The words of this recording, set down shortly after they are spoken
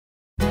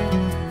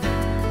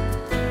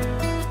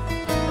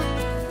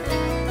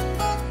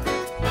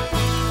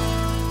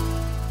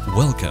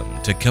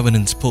Welcome to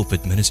Covenant's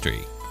Pulpit Ministry.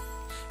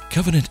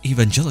 Covenant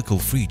Evangelical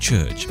Free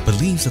Church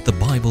believes that the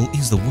Bible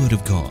is the Word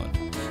of God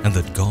and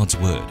that God's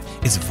Word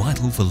is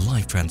vital for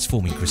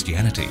life-transforming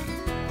Christianity.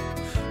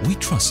 We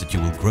trust that you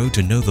will grow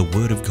to know the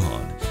Word of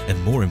God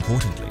and, more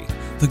importantly,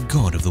 the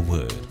God of the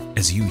Word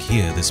as you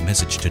hear this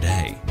message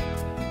today.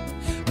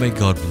 May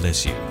God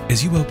bless you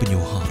as you open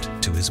your heart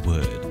to His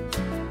Word.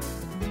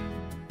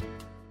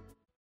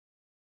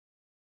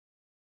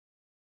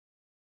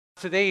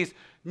 Today is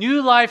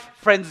New Life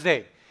Friends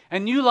Day.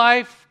 And New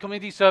Life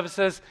Community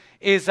Services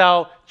is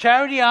our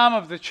charity arm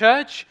of the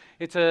church.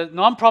 It's a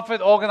non-profit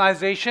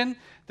organization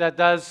that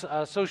does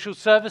social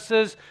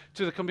services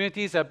to the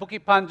communities at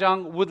Bukit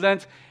Panjang,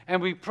 Woodlands,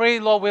 and we pray,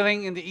 Lord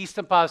willing, in the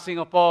eastern part of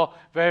Singapore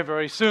very,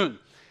 very soon.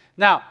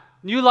 Now,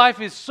 New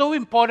Life is so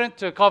important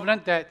to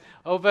Covenant that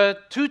over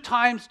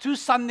two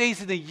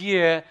Sundays in a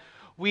year,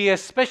 we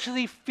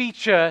especially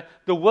feature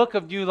the work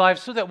of New Life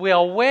so that we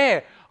are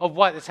aware of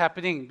what is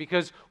happening,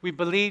 because we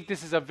believe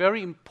this is a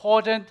very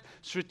important,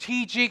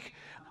 strategic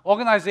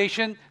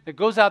organization that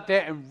goes out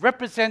there and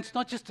represents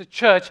not just the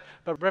church,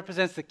 but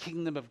represents the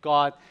kingdom of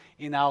God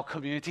in our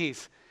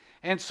communities.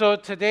 And so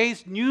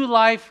today's New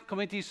Life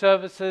Community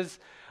Services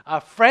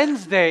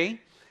Friends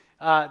Day,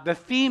 the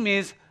theme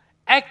is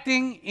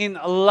Acting in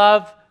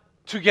Love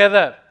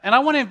Together. And I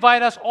want to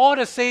invite us all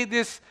to say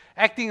this,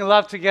 acting in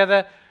love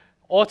together,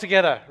 all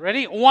together.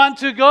 Ready? 1,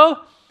 2, go.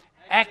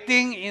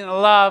 Acting in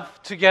love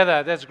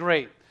together. That's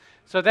great.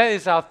 So that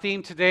is our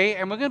theme today.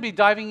 And we're going to be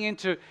diving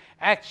into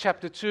Acts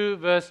chapter 2,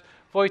 verse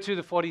 42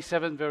 to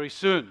 47 very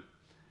soon.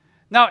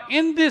 Now,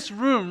 in this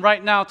room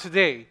right now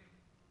today,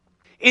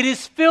 it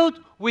is filled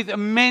with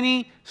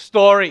many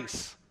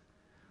stories.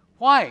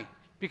 Why?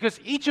 Because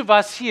each of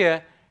us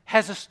here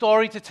has a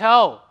story to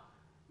tell.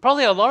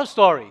 Probably a lot of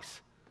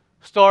stories.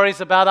 Stories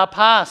about our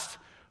past,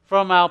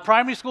 from our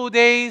primary school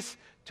days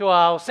to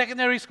our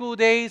secondary school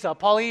days, our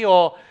poly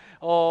or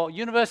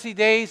university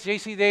days,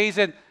 JC days,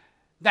 and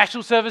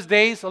national service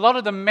days. A lot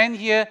of the men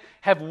here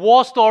have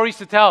war stories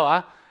to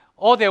tell.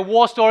 All their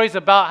war stories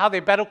about how they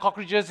battle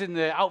cockroaches in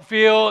the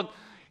outfield,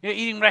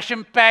 eating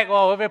ration pack.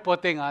 Oh, very poor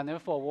thing. Never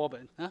fought a war,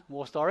 but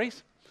war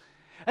stories.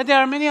 And there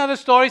are many other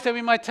stories that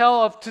we might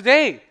tell of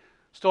today.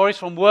 Stories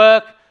from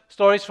work,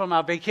 stories from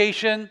our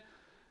vacation.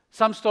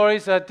 Some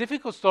stories are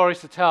difficult stories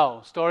to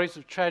tell, stories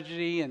of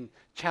tragedy and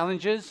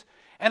challenges,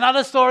 and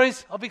other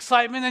stories of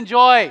excitement and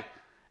joy.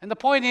 And the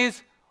point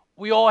is,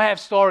 we all have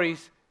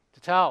stories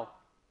to tell.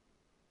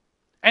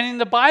 And in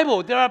the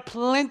Bible, there are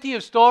plenty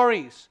of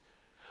stories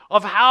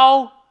of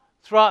how,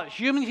 throughout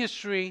human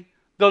history,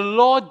 the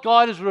Lord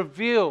God is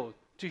revealed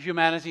to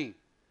humanity.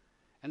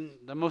 And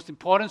the most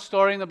important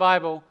story in the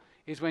Bible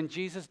is when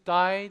Jesus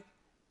died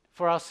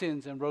for our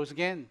sins and rose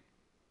again.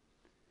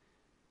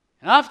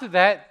 And after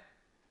that,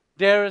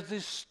 there are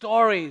these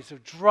stories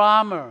of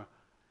drama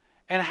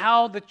and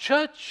how the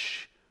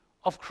church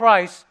of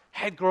Christ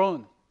had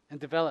grown and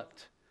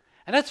developed.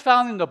 And that's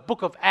found in the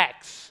book of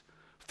Acts,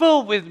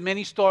 filled with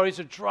many stories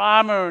of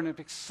drama and of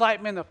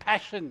excitement, of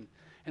passion,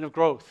 and of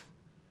growth.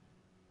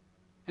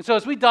 And so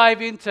as we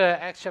dive into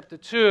Acts chapter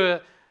 2,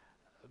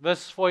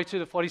 verse 42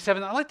 to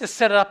 47, I'd like to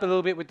set it up a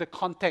little bit with the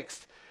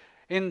context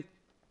in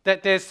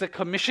that there's the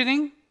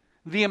commissioning,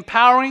 the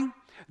empowering,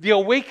 the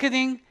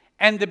awakening,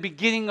 and the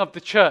beginning of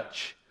the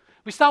church.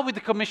 We start with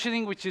the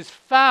commissioning, which is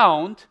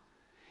found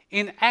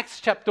in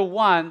Acts chapter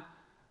 1,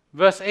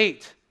 verse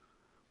 8.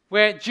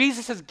 Where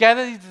Jesus has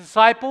gathered his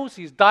disciples,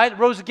 he's died,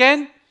 rose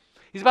again,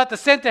 he's about to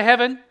ascend to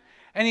heaven,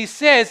 and he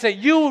says that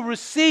you will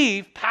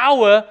receive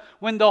power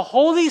when the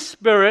Holy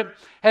Spirit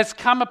has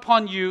come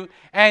upon you,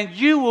 and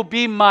you will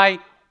be my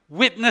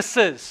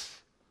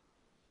witnesses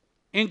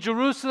in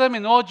Jerusalem,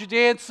 in all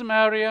Judea and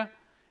Samaria,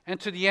 and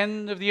to the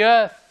end of the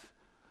earth.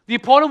 The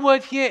important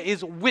word here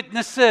is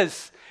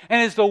witnesses,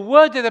 and it's the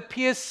word that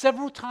appears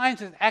several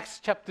times in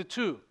Acts chapter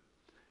 2.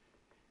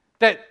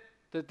 That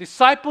the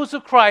disciples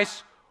of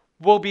Christ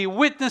will be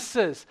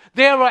witnesses.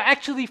 They are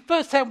actually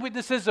first-hand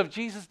witnesses of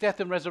Jesus' death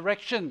and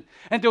resurrection.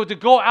 And they were to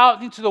go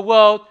out into the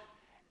world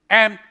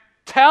and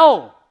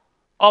tell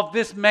of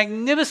this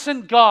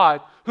magnificent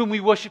God whom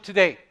we worship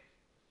today.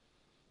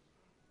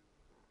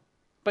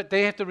 But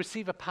they have to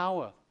receive a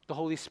power, the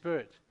Holy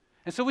Spirit.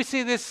 And so we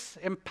see this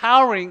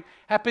empowering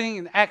happening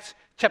in Acts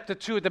chapter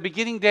 2. At the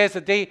beginning, there's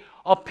a day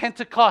of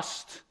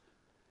Pentecost.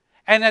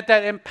 And at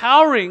that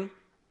empowering,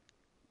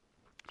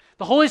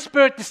 the Holy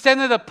Spirit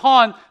descended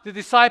upon the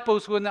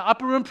disciples who were in the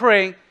upper room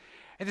praying,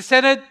 and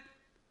descended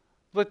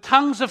with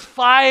tongues of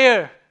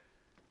fire.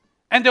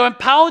 And they were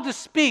empowered to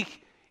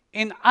speak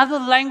in other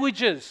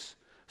languages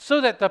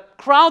so that the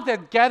crowd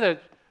that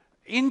gathered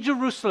in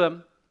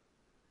Jerusalem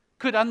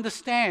could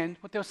understand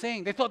what they were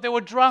saying. They thought they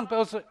were drunk, but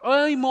it was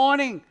early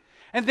morning.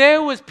 And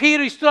there was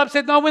Peter. He stood up and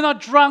said, "No, we're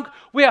not drunk.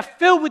 We are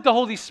filled with the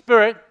Holy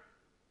Spirit.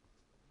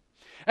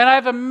 And I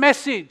have a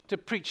message to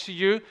preach to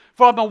you,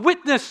 for I'm a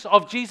witness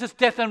of Jesus'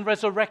 death and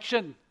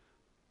resurrection."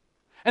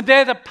 And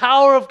there the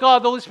power of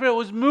God, the Holy Spirit,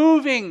 was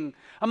moving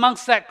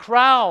amongst that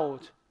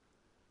crowd.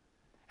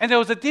 And there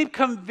was a deep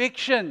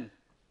conviction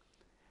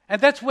And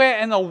that's where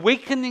an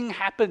awakening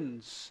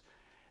happens.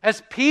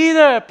 As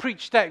Peter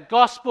preached that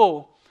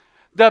gospel,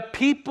 the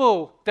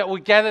people that were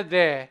gathered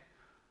there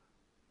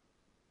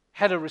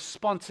had a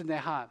response in their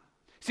heart.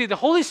 See, the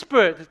Holy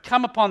Spirit had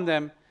come upon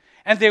them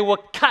and they were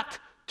cut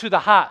to the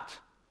heart.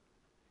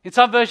 In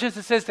some versions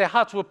it says their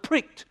hearts were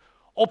pricked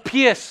or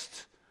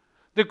pierced.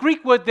 The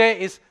Greek word there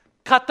is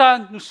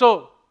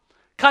katanuso.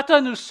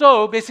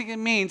 Katanuso basically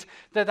means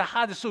that the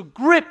heart is so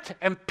gripped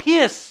and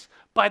pierced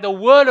by the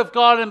Word of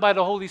God and by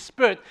the Holy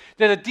Spirit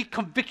that a deep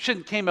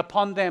conviction came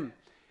upon them.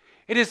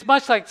 It is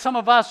much like some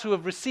of us who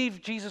have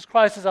received Jesus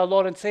Christ as our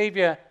Lord and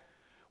Savior.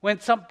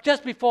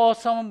 Just before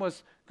someone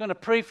was going to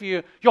pray for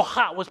you, your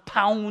heart was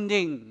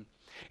pounding.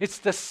 It's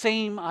the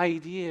same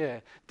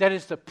idea. That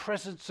is the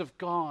presence of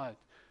God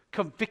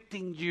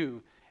convicting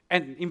you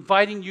and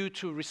inviting you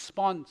to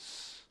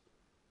response.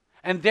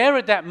 And there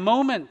at that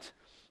moment,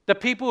 the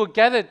people who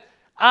gathered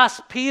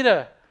asked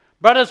Peter,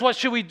 "Brothers, what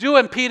should we do?"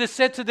 And Peter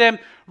said to them,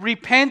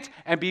 "Repent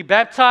and be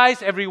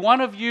baptized, every one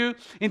of you,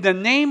 in the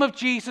name of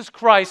Jesus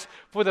Christ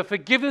for the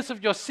forgiveness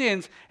of your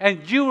sins,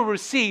 and you will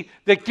receive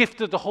the gift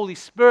of the Holy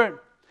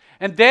Spirit."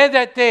 And there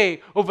that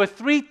day, over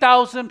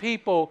 3,000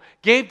 people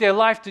gave their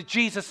life to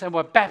Jesus and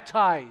were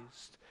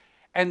baptized.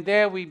 And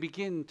there we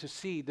begin to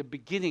see the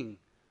beginning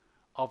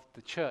of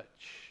the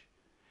church.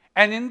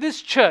 And in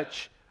this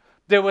church,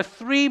 there were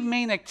three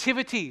main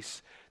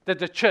activities that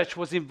the church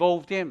was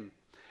involved in.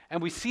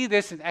 And we see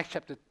this in Acts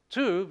chapter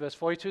 2, verse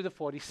 42 to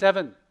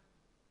 47.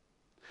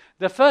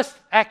 The first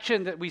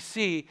action that we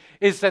see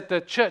is that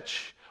the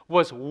church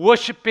was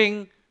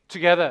worshiping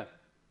together.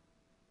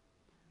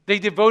 They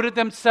devoted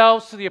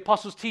themselves to the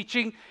apostles'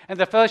 teaching and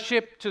the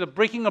fellowship, to the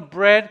breaking of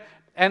bread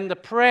and the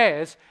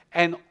prayers,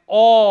 and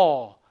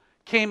awe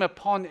came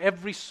upon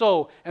every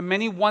soul, and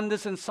many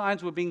wonders and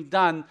signs were being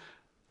done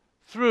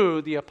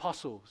through the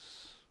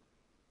apostles.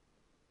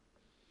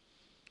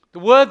 The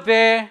word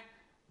there,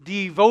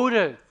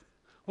 devoted,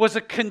 was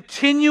a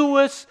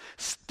continuous,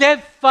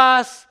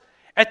 steadfast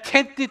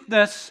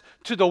attentiveness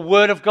to the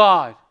Word of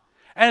God.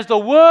 And as the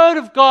Word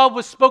of God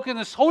was spoken,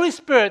 the Holy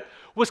Spirit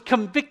was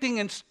convicting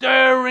and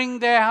stirring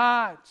their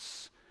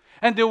hearts.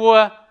 And they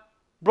were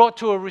brought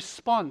to a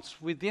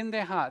response within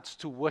their hearts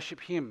to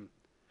worship Him.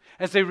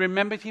 As they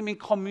remembered Him in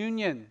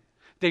communion,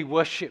 they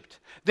worshipped.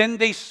 Then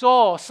they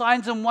saw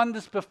signs and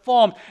wonders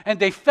performed, and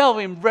they fell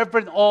in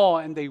reverent awe,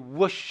 and they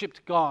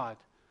worshipped God.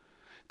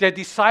 Their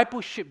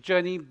discipleship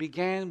journey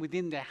began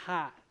within their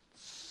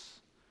hearts,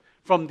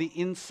 from the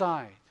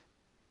inside.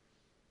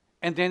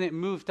 And then it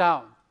moved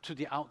out to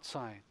the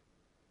outside.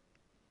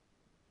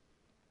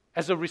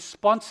 As a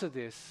response to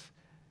this,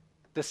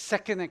 the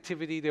second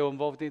activity they were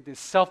involved in is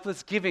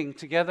selfless giving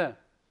together.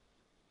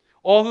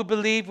 All who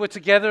believed were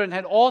together and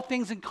had all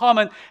things in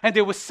common, and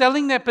they were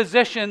selling their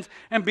possessions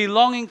and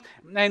belongings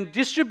and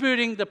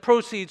distributing the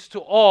proceeds to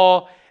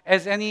all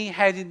as any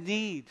had in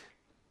need.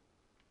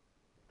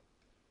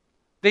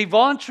 They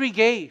voluntarily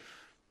gave.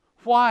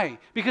 Why?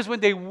 Because when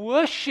they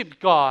worshiped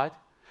God,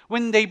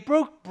 when they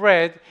broke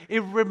bread,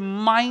 it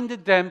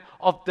reminded them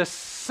of the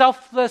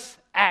selfless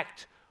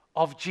act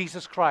of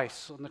Jesus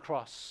Christ on the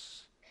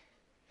cross.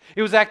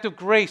 It was an act of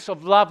grace,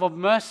 of love, of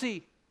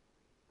mercy.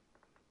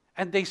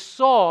 And they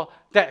saw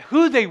that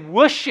who they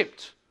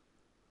worshipped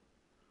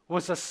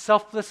was a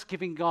selfless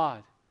giving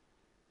God.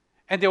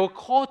 And they were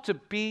called to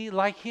be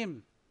like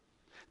Him.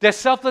 Their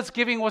selfless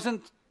giving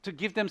wasn't to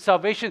give them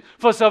salvation,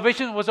 for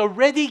salvation was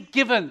already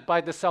given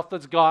by the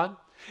selfless God.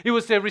 It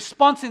was their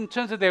response in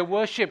terms of their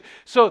worship.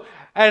 So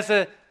as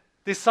a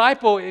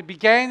disciple, it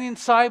began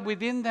inside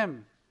within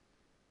them.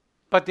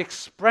 But the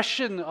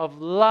expression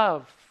of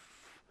love,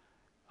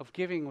 of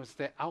giving, was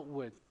their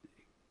outward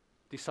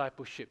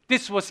discipleship.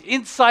 This was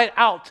inside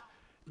out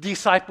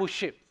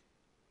discipleship.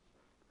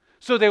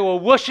 So they were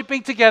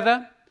worshiping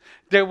together,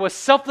 there was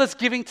selfless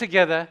giving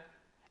together,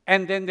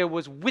 and then there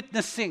was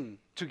witnessing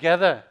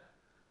together.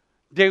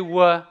 They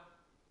were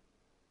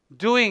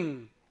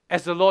doing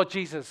as the Lord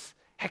Jesus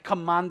had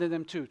commanded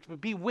them to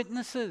be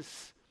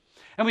witnesses.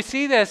 And we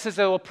see this as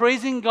they were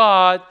praising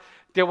God,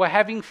 they were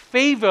having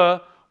favor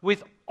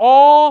with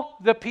all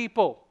the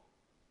people.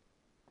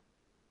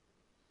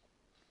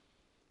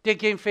 They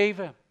gained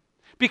favor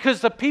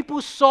because the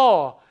people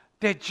saw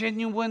their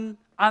genuine,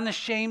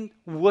 unashamed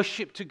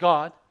worship to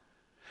God.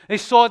 They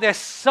saw their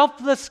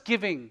selfless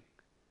giving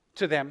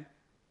to them.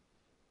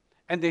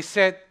 And they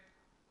said,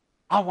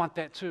 I want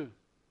that too.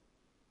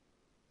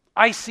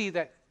 I see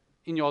that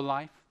in your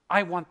life.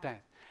 I want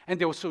that. And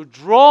they were so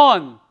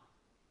drawn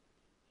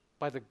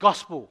by the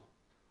gospel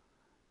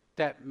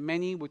that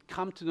many would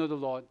come to know the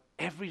Lord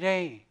every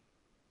day.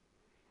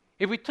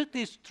 If we took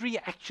these three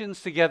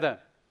actions together,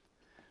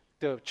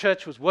 the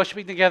church was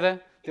worshiping together,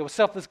 they were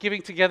selfless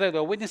giving together, they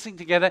were witnessing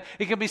together,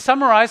 it can be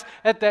summarized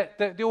that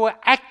they were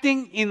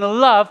acting in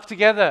love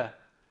together.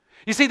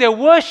 You see, their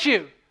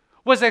worship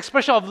was an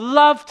expression of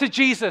love to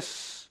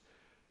Jesus.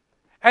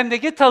 And they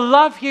get to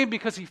love Him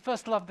because He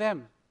first loved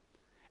them.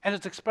 And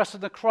it's expressed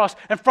on the cross.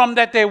 And from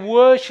that, their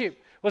worship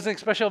was an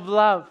expression of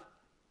love.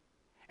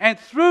 And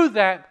through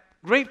that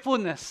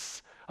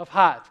gratefulness of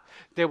heart,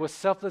 There was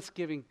selfless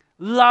giving,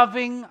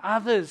 loving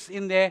others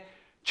in their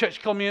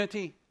church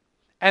community.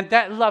 And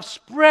that love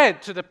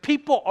spread to the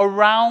people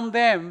around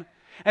them.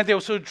 And they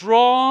were so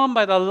drawn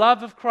by the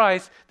love of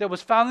Christ that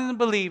was found in the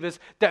believers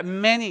that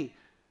many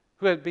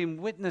who had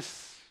been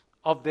witness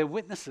of their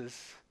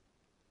witnesses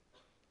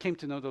came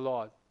to know the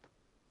Lord.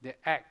 Their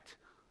act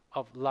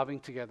of loving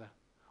together.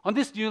 On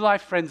this New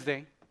Life Friends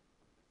Day,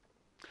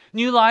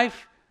 New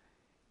Life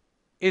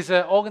is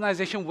an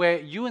organization where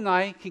you and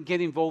I can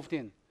get involved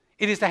in.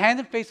 It is the hand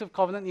and face of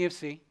Covenant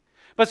EFC,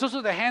 but it's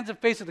also the hands and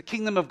face of the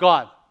kingdom of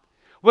God,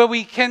 where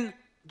we can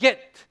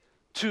get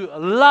to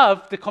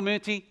love the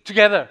community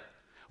together,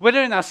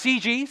 whether in our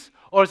CGs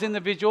or as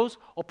individuals,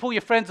 or pull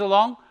your friends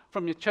along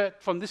from your church,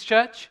 from this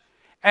church,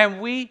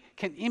 and we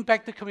can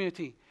impact the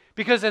community.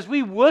 Because as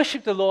we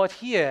worship the Lord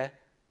here,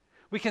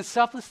 we can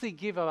selflessly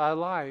give of our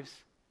lives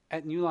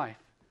at New Life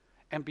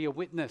and be a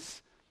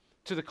witness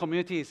to the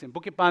communities in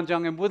Bukit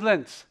Panjang and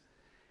Woodlands.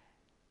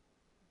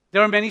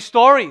 There are many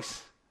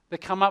stories that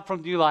come up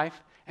from New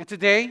Life, and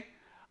today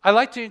I'd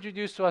like to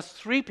introduce to us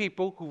 3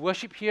 people who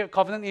worship here at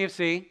Covenant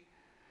EFC,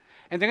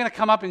 and they're going to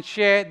come up and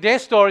share their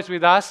stories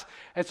with us.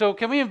 And so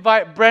can we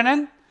invite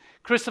Brennan,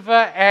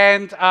 Christopher,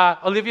 and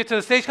Olivia to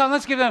the stage? Come on,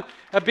 let's give them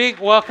a big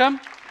welcome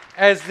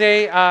as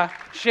they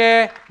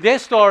share their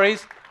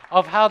stories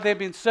of how they've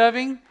been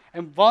serving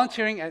and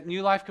volunteering at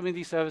New Life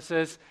Community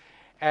Services,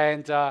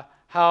 and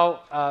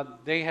how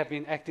they have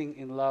been acting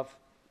in love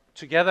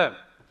together.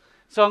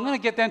 So I'm going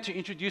to get them to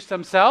introduce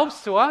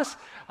themselves to us,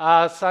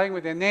 starting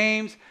with their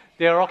names,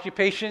 their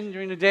occupation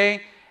during the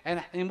day,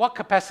 and in what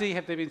capacity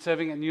have they been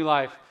serving at New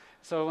Life.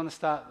 So I want to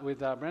start with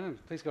Brennan.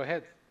 Please go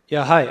ahead.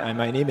 Yeah, hi,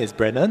 my name is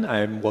Brennan.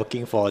 I'm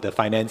working for the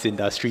finance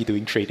industry,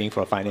 doing trading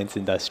for finance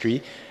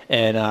industry,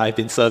 and I've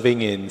been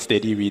serving in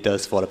Steady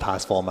Readers for the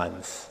past 4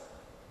 months.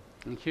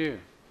 Thank you.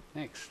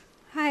 Next.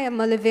 Hi,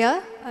 I'm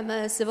Olivia. I'm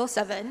a civil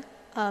servant.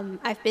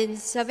 I've been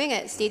serving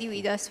at Steady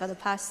Readers for the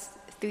past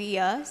 3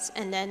 years,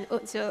 and then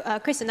also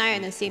Chris and I are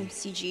in the same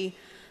CG,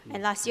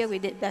 and last year we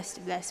did Blessed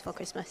to Bless for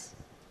Christmas.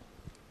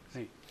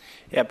 Hey.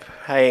 Yep.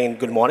 Hi and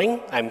good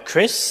morning. I'm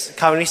Chris,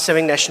 currently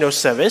serving National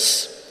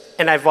Service,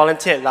 and I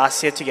volunteered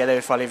last year together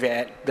with Olivia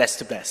at Blessed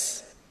to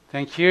Bless.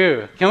 Thank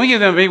you. Can we give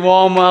them a big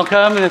warm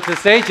welcome to the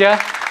stage, yeah?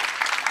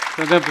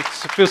 So don't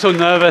feel so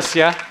nervous,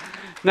 yeah?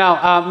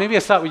 Now, maybe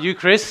I'll start with you,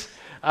 Chris.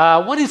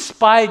 What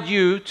inspired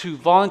you to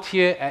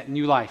volunteer at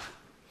New Life?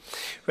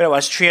 When I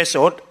was 3 years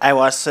old, I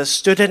was a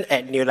student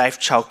at New Life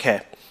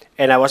Childcare,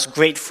 and I was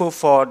grateful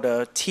for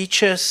the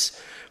teachers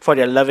for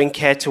their loving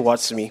care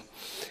towards me.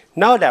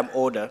 Now that I'm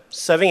older,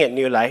 serving at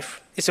New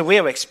Life is a way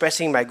of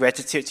expressing my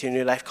gratitude to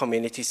New Life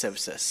Community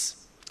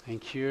Services.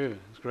 Thank you.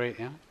 It's great,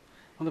 yeah?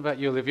 What about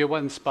you, Olivia?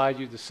 What inspired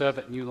you to serve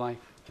at New Life?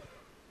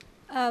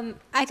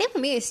 I think for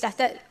me it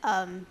started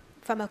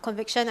from a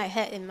conviction I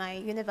had in my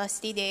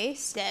university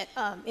days that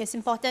it's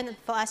important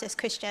for us as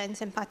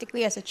Christians, and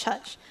particularly as a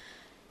church,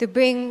 to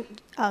bring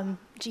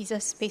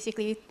Jesus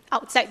basically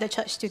outside the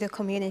church to the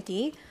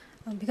community.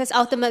 Because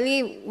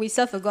ultimately, we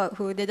serve a God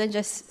who didn't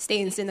just stay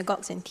in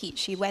synagogues and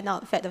teach. He went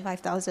out, fed the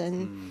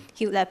 5,000,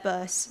 healed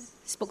lepers,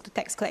 spoke to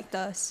tax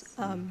collectors.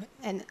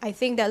 And I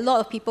think there are a lot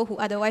of people who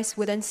otherwise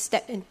wouldn't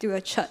step into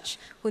a church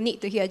who need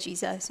to hear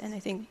Jesus. And I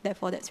think,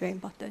 therefore, that's very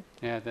important.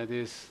 Yeah, that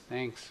is.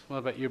 Thanks. What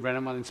about you,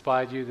 Brennan? What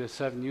inspired you to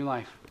serve New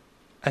Life?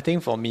 I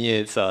think for me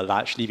it's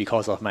largely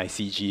because of my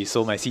CG.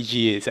 So my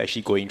CG is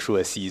actually going through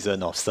a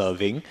season of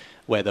serving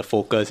where the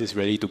focus is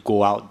really to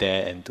go out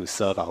there and to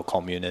serve our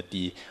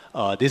community.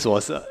 This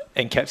was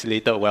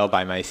encapsulated well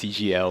by my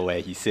CGL where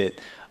he said,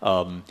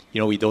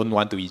 we don't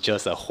want to be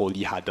just a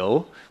holy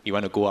huddle. We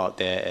want to go out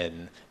there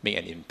and make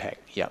an impact.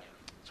 Yeah.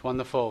 It's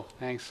wonderful.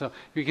 Thanks. So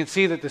you can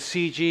see that the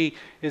CG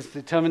is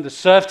determined to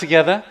serve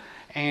together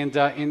and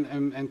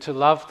to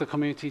love the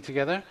community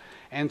together.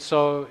 And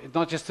so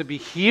not just to be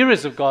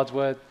hearers of God's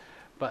word,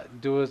 but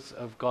doers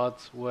of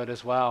God's word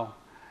as well.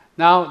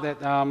 Now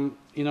that,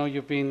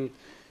 you've been,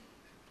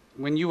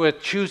 when you were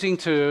choosing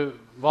to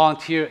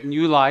volunteer at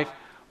New Life,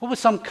 what were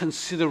some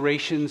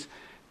considerations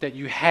that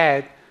you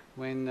had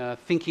when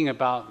thinking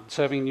about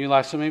serving New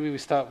Life? So maybe we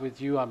start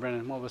with you,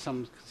 Brennan. What were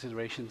some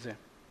considerations there?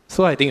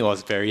 So I think it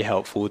was very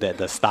helpful that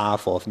the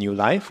staff of New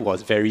Life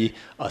was very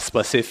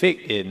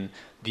specific in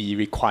the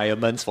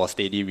requirements for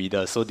Steady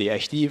Readers. So they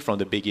actually, from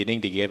the beginning,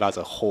 they gave us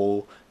a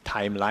whole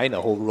timeline,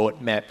 a whole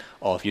roadmap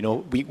of,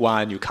 week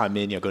 1, you come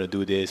in, you're going to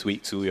do this,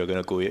 week 2, you're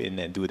going to go in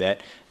and do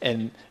that.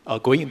 And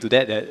going into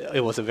that,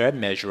 it was a very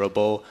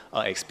measurable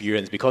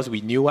experience because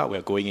we knew what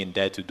we're going in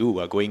there to do.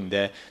 We're going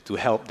there to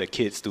help the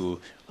kids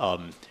to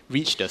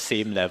reach the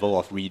same level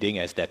of reading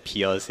as their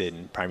peers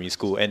in primary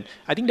school. And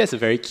I think that's a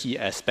very key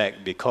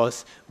aspect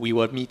because we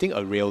were meeting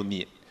a real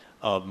need.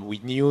 We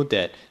knew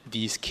that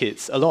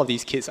a lot of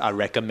these kids are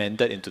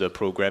recommended into the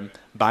program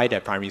by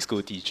their primary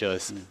school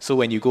teachers. So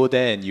when you go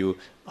there and you,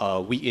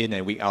 week in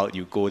and week out,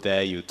 you go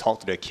there, you talk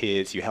to the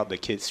kids, you help the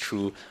kids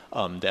through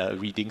the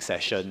reading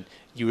session,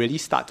 you really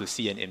start to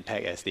see an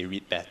impact as they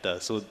read better.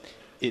 So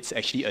it's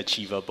actually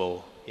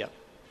achievable. Yeah.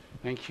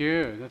 Thank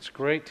you. That's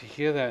great to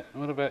hear that.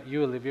 What about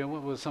you, Olivia?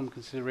 What were some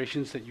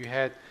considerations that you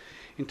had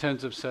in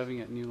terms of serving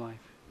at New Life?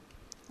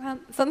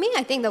 For me,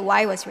 I think the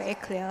why was very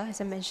clear,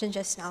 as I mentioned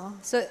just now.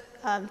 So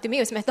to me,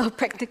 it was a matter of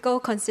practical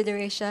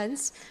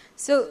considerations.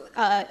 So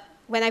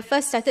when I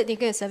first started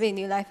thinking of serving in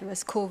New Life, it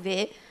was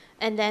COVID.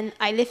 And then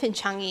I live in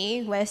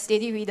Changi, where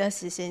Steady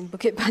Readers is in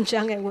Bukit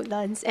Panjang and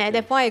Woodlands. And at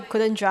that point, I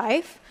couldn't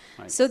drive.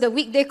 Right. So the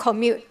weekday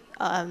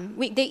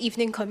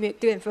evening commute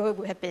to and fro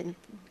would have been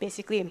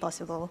basically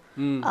impossible.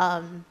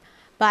 But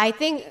I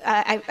think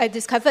I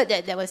discovered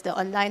that there was the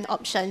online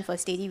option for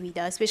Steady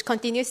Readers, which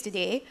continues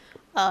today.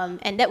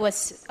 And that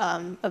was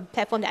a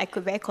platform that I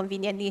could very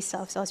conveniently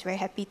serve, so I was very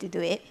happy to do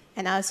it.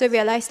 And I also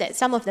realized that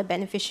some of the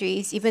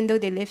beneficiaries, even though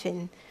they live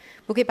in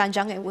Bukit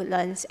Panjang and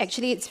Woodlands,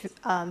 actually it's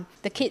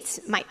the kids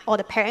might, or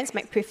the parents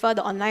might prefer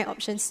the online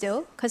option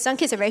still, because some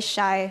kids are very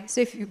shy,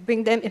 so if you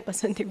bring them in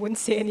person, they won't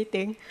say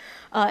anything.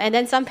 And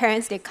then some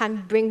parents, they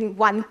can't bring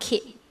one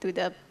kid to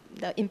the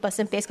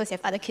in-person place because they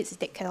have other kids to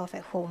take care of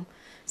at home.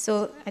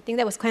 So I think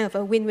that was kind of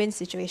a win-win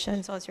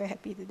situation, so I was very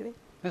happy to do it.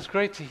 That's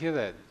great to hear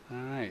that. All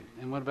right.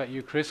 And what about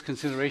you, Chris?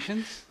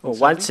 Considerations? Well,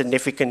 one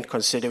significant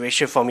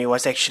consideration for me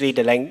was actually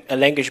the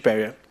language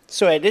barrier.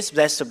 So at this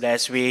Bless to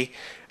Bless, we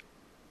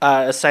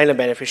assign a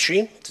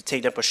beneficiary to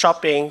take them for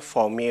shopping,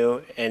 for a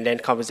meal, and then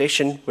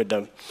conversation with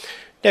them.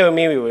 That would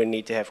mean we would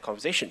need to have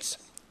conversations.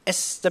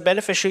 As the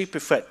beneficiary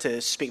preferred to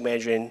speak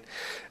Mandarin,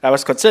 I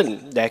was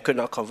concerned that I could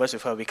not converse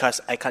with her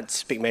because I can't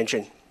speak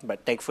Mandarin.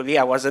 But thankfully,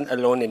 I wasn't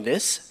alone in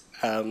this.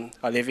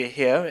 Olivia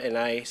here and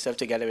I served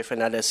together with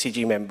another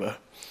CG member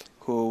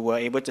who were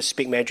able to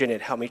speak Mandarin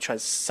and help me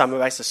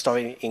summarize the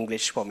story in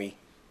English for me.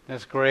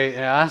 That's great.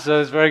 Yeah,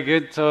 so it's very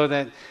good. So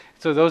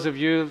those of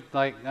you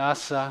like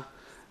us,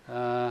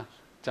 you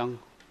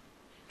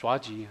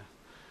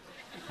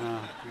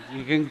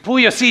can pull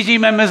your CG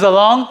members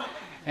along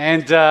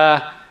and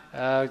get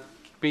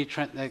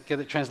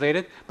it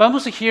translated. But I'm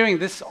also hearing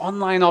this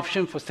online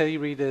option for Steady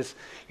Readers,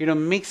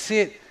 makes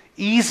it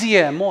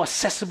easier, more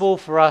accessible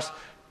for us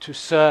to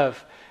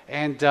serve.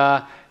 And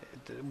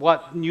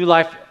what New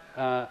Life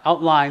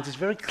outlines is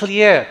very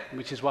clear,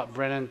 which is what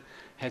Brennan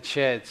had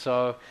shared.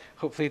 So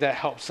hopefully that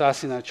helps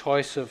us in our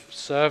choice of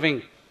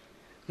serving.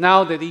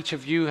 Now that each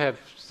of you have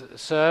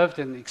served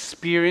and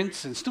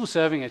experienced, and still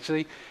serving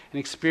actually, and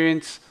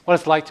experienced what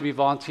it's like to be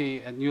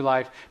volunteer at New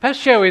Life, perhaps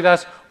share with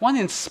us one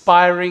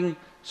inspiring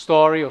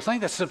story or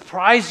something that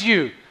surprised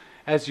you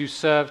as you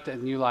served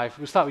at New Life.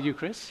 We'll start with you,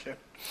 Chris. Sure.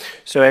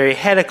 So when we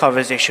had a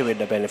conversation with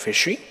the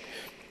beneficiary,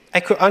 I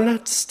could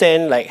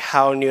understand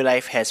how New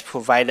Life has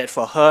provided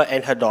for her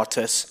and her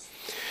daughters,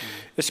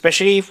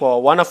 especially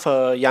for one of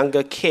her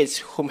younger kids,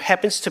 whom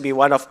happens to be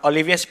one of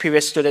Olivia's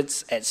previous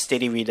students at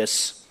Steady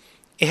Readers.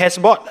 It has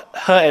brought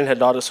her and her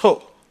daughters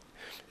hope,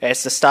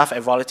 as the staff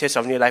and volunteers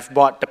of New Life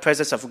brought the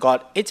presence of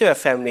God into her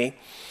family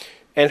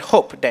and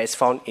hope that is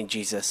found in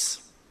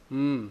Jesus.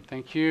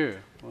 Thank you.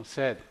 Well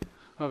said.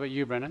 What about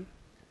you, Brennan?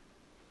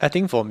 I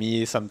think for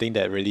me, something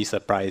that really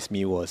surprised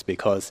me was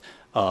because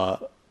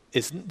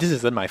this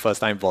isn't my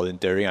first time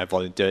volunteering. I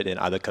volunteered in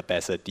other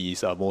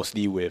capacities,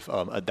 mostly with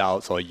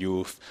adults or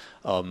youth.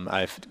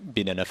 I've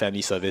been in a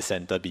family service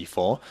center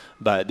before,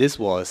 but this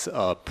was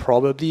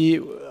probably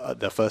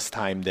the first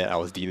time that I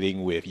was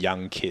dealing with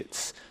young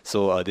kids.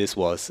 So this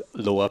was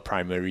lower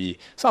primary.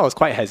 So I was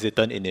quite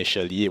hesitant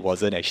initially. It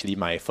wasn't actually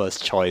my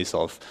first choice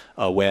of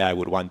where I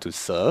would want to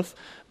serve,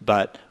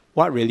 but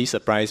what really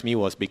surprised me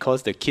was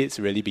because the kids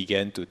really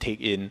began to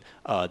take in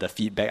the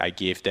feedback I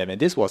gave them.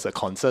 And this was a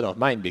concern of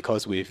mine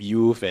because with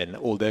youth and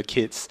older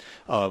kids,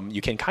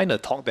 you can kind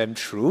of talk them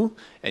through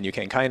and you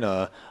can kind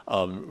of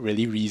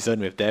really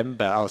reason with them.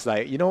 But I was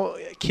like,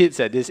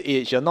 kids at this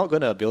age, you're not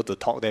going to be able to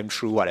talk them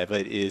through whatever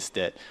it is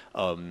that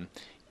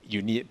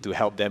you need to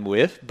help them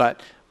with.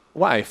 But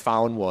what I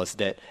found was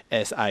that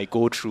as I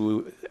go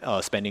through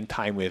spending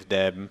time with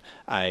them,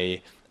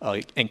 I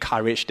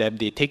encourage them.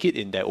 They take it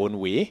in their own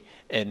way,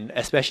 and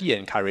especially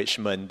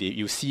encouragement,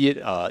 you see it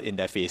in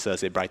their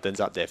faces. It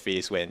brightens up their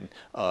face when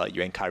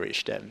you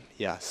encourage them.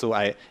 Yeah, so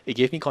it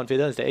gave me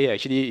confidence that, hey,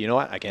 actually, you know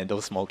what, I can handle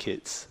small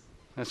kids.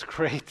 That's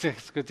great.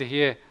 It's good to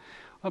hear.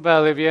 What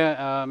about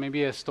Olivia?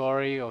 Maybe a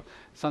story or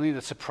something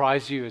that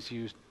surprised you as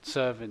you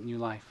serve at New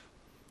Life?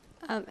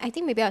 I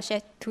think maybe I'll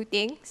share two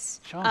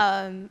things. Sure.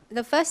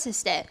 The first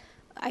is that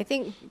I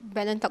think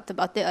Brennan talked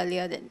about it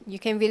earlier, that you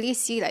can really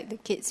see the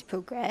kids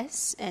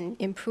progress and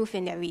improve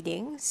in their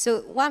reading.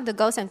 So one of the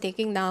girls I'm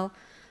taking now,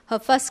 her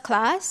first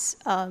class,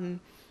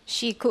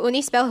 she could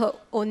only spell her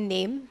own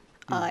name.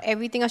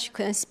 Everything else she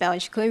couldn't spell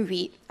and she couldn't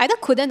read. Either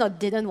couldn't or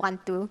didn't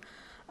want to.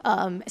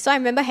 So I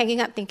remember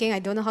hanging up thinking, I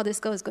don't know how this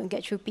girl is going to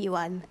get through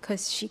P1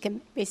 because she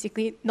can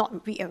basically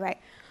not read or write.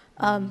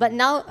 But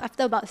now,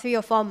 after about 3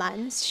 or 4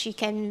 months, she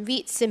can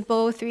read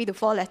simple 3 to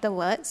 4 letter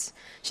words.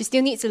 She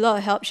still needs a lot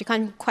of help. She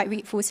can't quite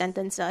read full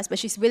sentences, but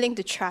she's willing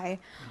to try.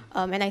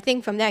 And I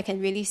think from there, I can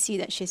really see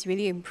that she's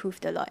really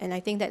improved a lot. And I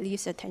think that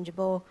leaves a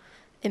tangible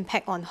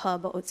impact on her,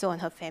 but also on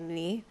her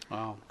family.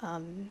 Wow.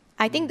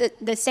 I think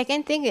that the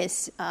second thing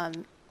is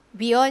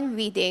beyond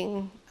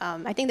reading,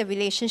 I think the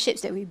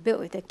relationships that we build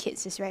with the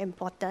kids is very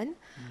important.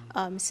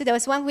 So there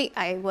was one week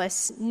I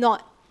was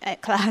not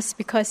at class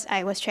because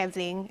I was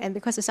traveling, and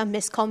because of some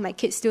miscom, my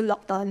kids still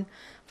logged on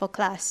for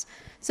class.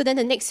 So then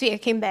the next week I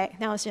came back,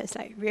 and I was just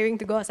like rearing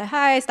to go. I was like,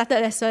 hi, I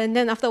started lesson.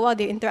 Then after a while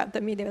they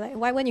interrupted me. They were like,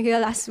 why weren't you here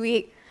last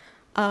week?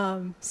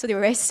 So they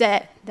were very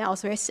sad. Then I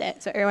was very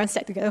sad. So everyone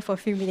sat together for a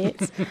few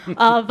minutes.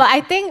 But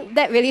I think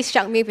that really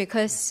struck me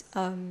because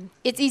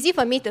it's easy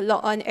for me to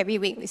log on every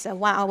week. It's a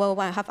 1 hour,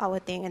 1.5 hour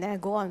thing, and then I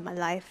go on with my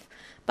life.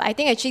 But I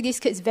think actually these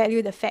kids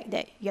value the fact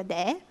that you're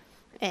there,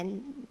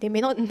 and they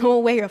may not know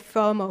where you're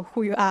from or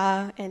who you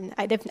are. And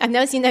I've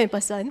never seen them in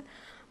person.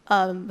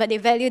 But they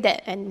value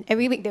that, and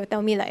every week they will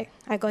tell me like,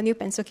 I got a new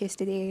pencil case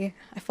today,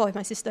 I fought with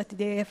my sister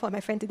today, I fought with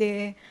my friend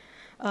today,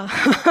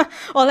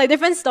 or like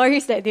different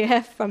stories that they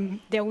have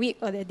from their week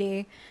or their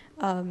day.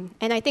 And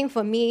I think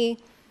for me,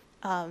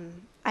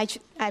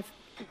 I've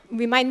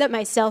reminded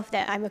myself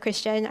that I'm a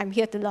Christian, I'm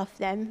here to love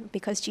them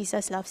because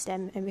Jesus loves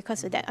them, and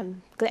because of that,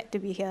 I'm glad to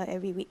be here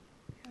every week.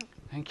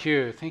 Thank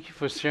you. Thank you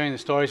for sharing the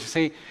stories. You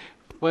see,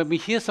 when we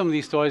hear some of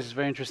these stories, it's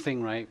very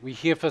interesting, right? We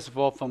hear, first of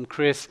all, from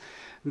Chris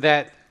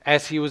that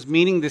as he was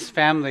meeting this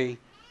family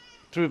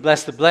through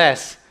Bless to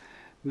Bless,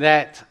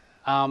 that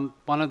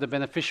one of the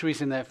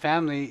beneficiaries in that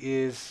family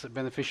is a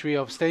beneficiary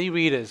of Steady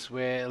Readers,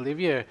 where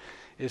Olivia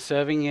is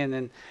serving in,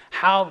 and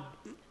how,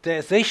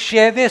 as they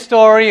share their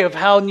story of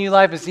how New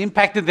Life has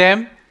impacted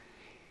them,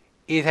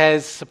 it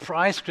has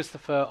surprised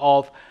Christopher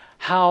of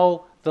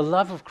how the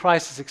love of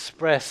Christ is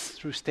expressed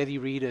through Steady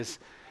Readers.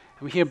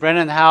 And we hear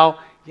Brennan how,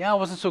 I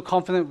wasn't so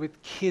confident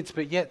with kids,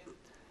 but yet,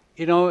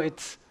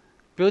 it's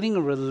building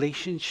a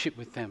relationship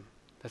with them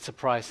that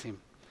surprised him,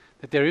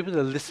 that they're able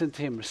to listen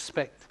to him,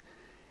 respect,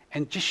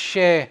 and just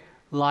share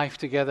life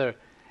together.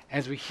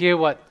 As we hear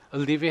what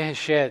Olivia has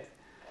shared,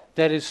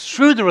 that is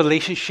through the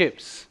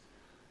relationships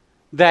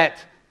that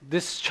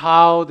this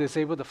child is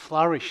able to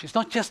flourish. It's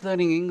not just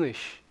learning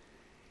English.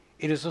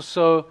 It is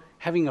also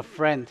having a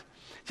friend.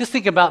 Just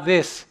think about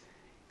this.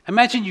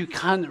 Imagine you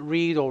can't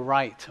read or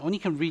write. Only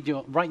can write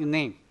your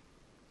name.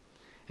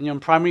 And you're in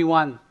primary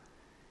 1.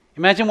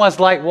 Imagine what it's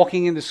like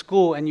walking into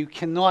school and you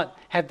cannot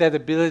have that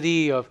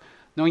ability of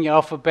knowing your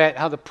alphabet,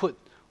 how to put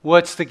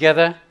words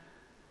together.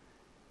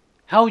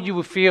 How you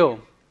would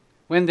feel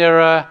when there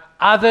are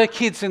other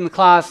kids in the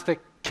class that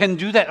can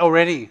do that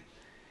already.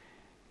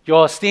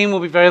 Your esteem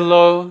will be very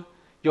low,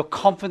 your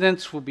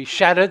confidence will be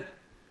shattered,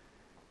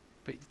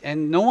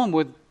 and no one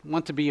would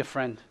want to be your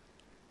friend.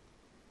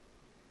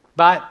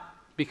 But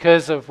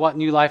because of what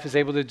New Life is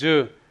able to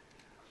do,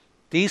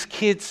 these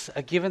kids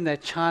are given their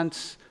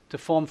chance to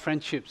form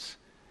friendships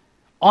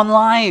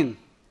online,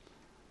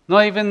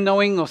 not even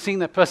knowing or seeing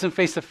that person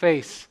face to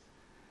face.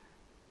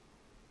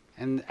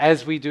 And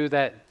as we do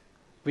that,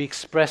 we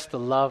express the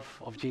love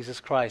of Jesus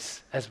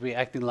Christ as we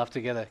act in love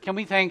together. Can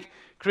we thank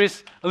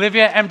Chris,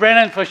 Olivia, and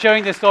Brennan for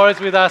sharing their stories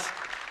with us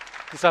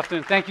this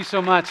afternoon? Thank you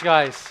so much,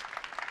 guys.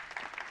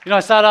 I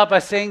start out by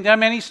saying there are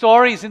many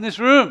stories in this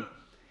room.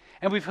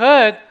 And we've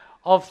heard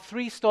of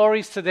 3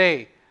 stories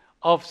today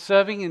of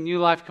serving in New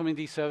Life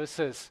Community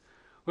Services.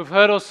 We've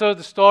heard also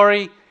the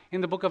story in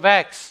the book of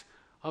Acts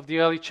of the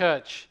early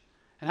church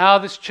and how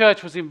this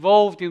church was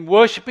involved in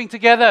worshiping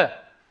together,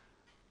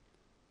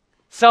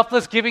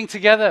 selfless giving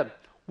together,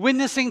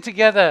 witnessing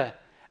together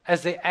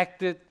as they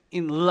acted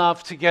in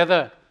love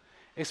together,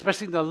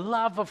 expressing the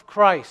love of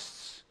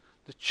Christ,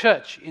 the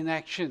church in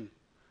action.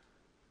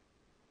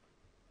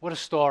 What a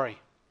story.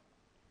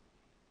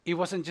 It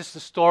wasn't just the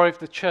story of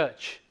the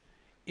church,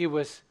 it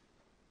was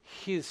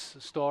his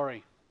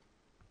story.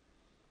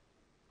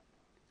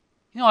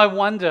 I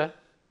wonder,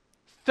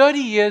 30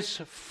 years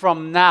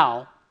from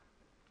now,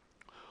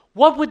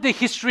 what would the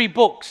history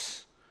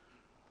books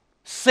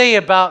say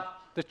about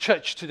the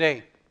church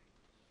today?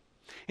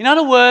 In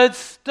other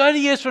words, 30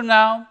 years from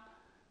now,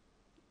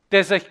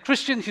 there's a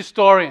Christian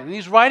historian, and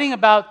he's writing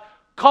about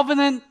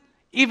Covenant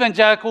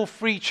Evangelical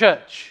Free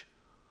Church.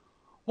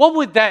 What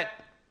would that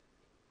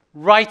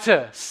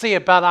writer say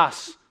about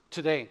us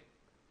today?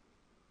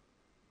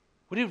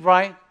 Would he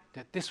write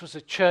that this was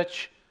a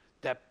church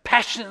that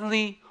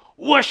passionately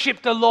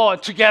worshiped the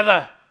Lord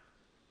together,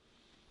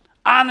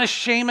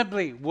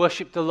 unashamedly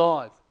worshiped the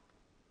Lord?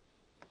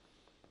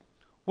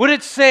 Would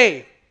it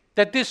say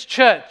that this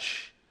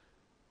church,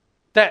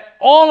 that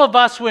all of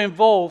us were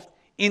involved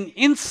in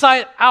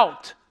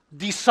inside-out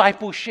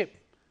discipleship,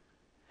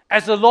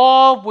 as the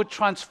Lord would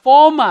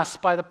transform us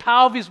by the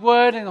power of His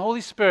Word and the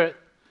Holy Spirit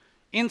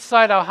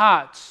inside our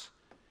hearts?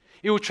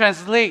 It would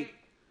translate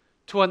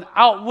to an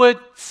outward,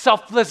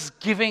 selfless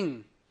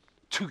giving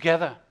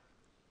together.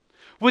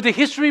 Would the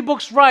history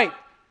books write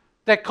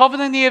that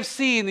Covenant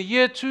EFC in the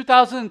year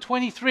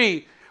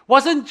 2023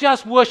 wasn't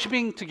just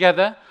worshiping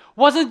together,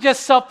 wasn't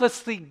just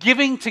selflessly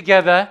giving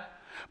together,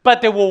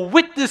 but they were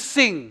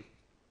witnessing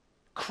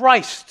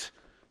Christ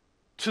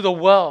to the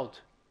world,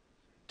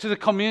 to the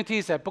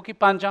communities at Bukit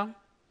Panjang,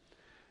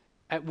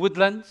 at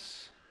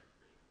Woodlands,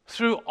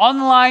 through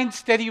online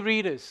Steady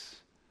Readers,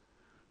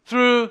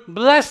 through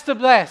Bless to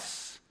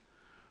Bless,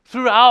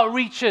 through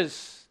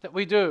outreaches that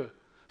we do,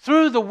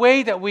 through the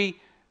way that we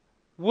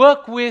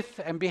work with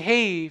and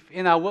behave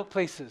in our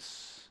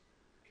workplaces?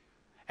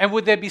 And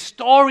would there be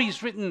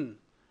stories written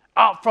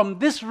out from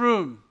this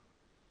room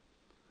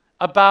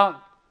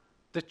about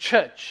the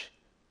church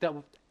that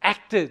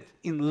acted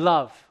in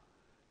love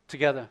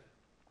together?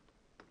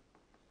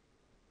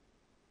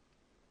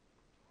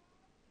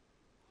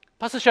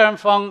 Pastor Sharon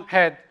Fong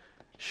had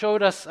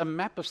showed us a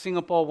map of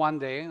Singapore one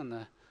day on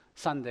a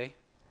Sunday,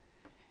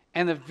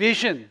 and a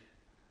vision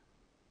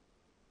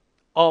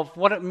of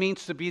what it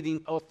means to be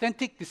the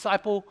authentic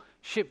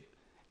discipleship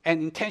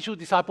and intentional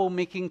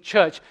disciple-making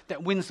church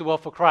that wins the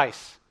world for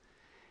Christ.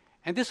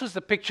 And this was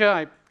the picture.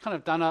 I kind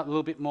of done out a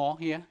little bit more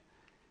here.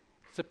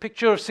 It's a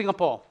picture of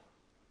Singapore.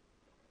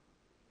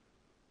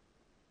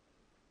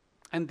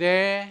 And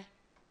there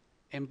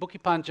in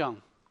Bukit Panjang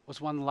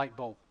was one light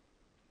bulb,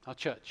 our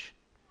church.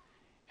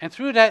 And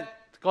through that,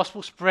 the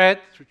gospel spread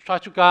through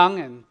Choa Chu Kang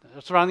and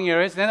the surrounding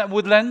areas, then at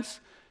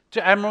Woodlands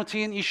to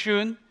Admiralty and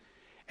Yishun,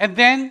 and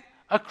then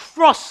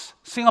across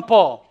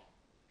Singapore.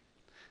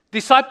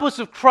 Disciples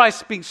of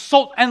Christ being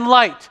salt and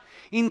light,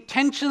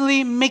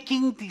 intentionally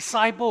making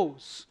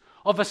disciples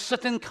of a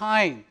certain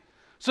kind,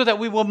 so that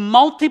we will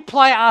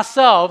multiply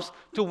ourselves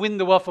to win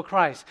the world for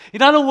Christ.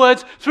 In other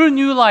words, through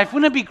New Life,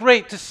 wouldn't it be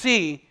great to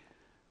see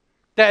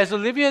that as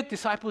Olivia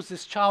disciples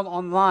this child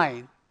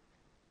online,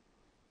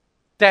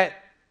 that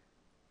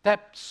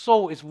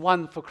soul is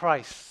won for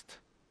Christ.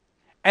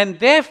 And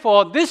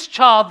therefore, this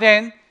child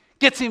then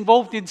gets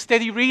involved in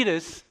steady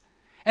readers,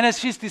 and as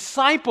she's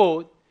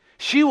discipled,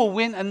 she will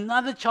win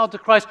another child to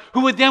Christ,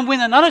 who would then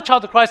win another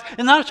child to Christ,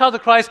 another child to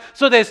Christ,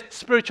 so there's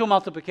spiritual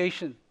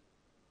multiplication.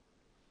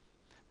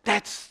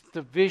 That's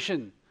the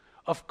vision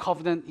of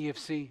Covenant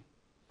EFC.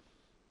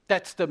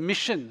 That's the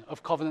mission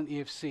of Covenant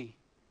EFC.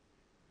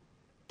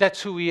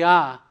 That's who we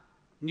are,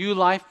 New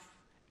Life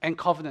and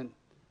Covenant,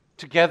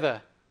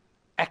 together,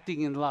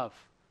 acting in love,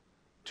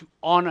 to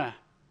honor.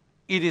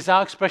 It is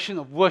our expression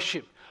of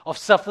worship, of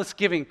selfless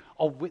giving,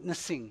 of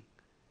witnessing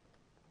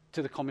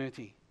to the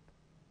community.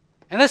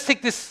 And let's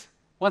take this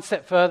one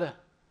step further.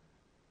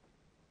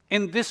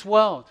 In this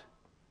world,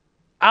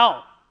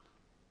 out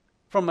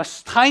from a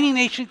tiny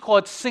nation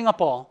called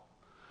Singapore,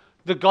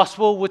 the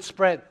gospel would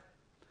spread.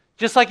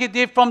 Just like it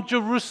did from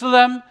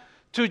Jerusalem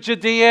to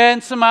Judea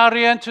and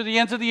Samaria and to the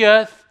ends of the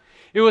earth,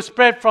 it would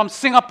spread from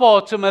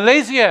Singapore to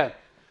Malaysia,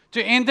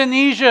 to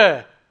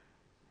Indonesia,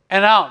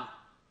 and out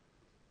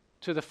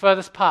to the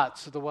furthest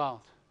parts of the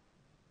world.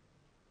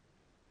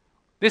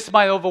 This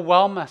might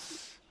overwhelm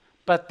us,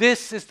 but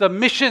this is the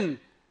mission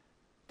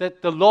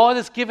that the Lord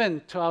has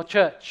given to our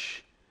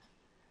church.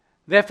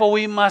 Therefore,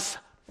 we must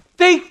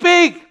think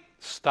big,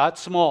 start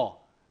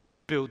small,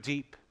 build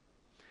deep.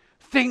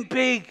 Think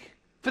big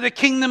for the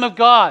kingdom of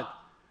God.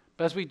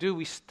 But as we do,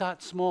 we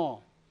start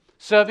small,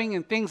 serving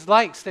in things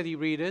like steady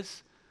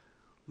readers,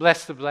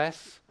 bless the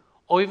bless,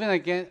 or even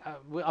again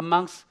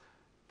amongst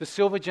the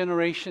silver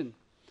generation.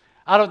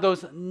 Out of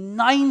those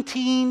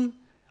 19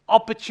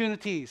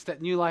 opportunities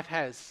that New Life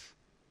has,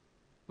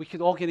 we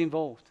could all get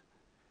involved.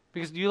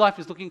 Because New Life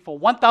is looking for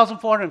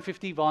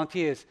 1,450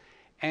 volunteers,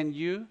 and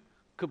you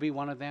could be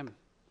one of them.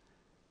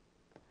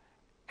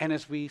 And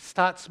as we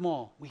start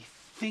small, we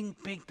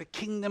think big, the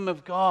kingdom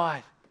of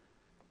God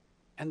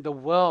and the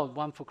world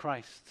won for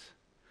Christ.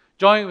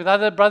 Join with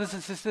other brothers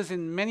and sisters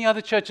in many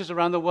other churches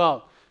around the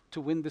world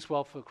to win this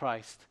world for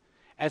Christ.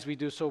 As we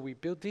do so, we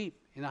build deep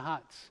in our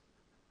hearts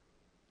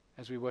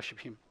as we worship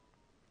Him.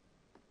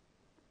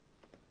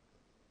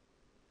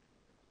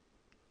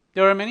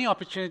 There are many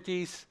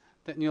opportunities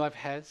that New Life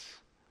has.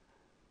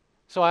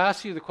 So I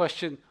ask you the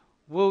question,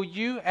 will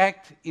you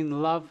act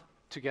in love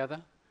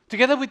together?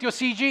 Together with your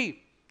CG,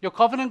 your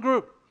covenant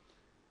group.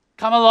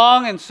 Come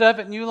along and serve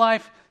at New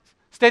Life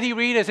Steady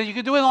Readers, and you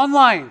can do it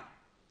online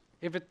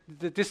if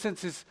the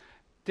distance is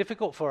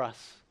difficult for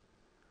us.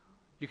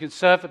 You can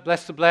serve at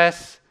Bless to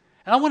Bless.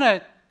 And I want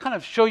to kind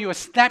of show you a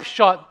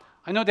snapshot.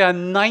 I know there are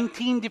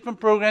 19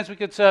 different programs we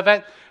could serve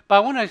at, but I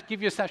want to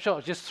give you a snapshot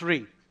of just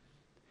 3.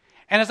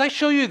 And as I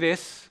show you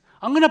this,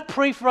 I'm going to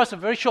pray for us a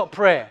very short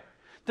prayer,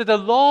 that the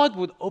Lord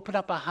would open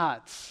up our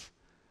hearts,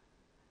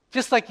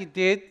 just like He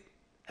did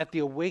at the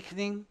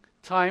awakening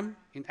time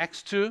in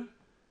Acts 2.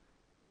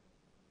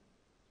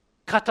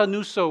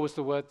 Katanuso was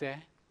the word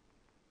there,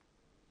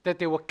 that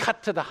they were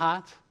cut to the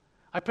heart.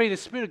 I pray the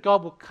Spirit of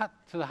God will cut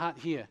to the heart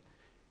here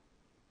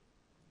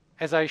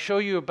as I show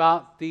you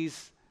about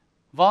these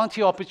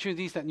volunteer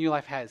opportunities that New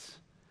Life has.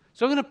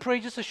 So I'm going to pray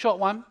just a short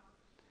one.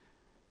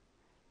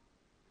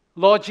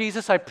 Lord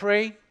Jesus, I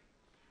pray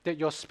that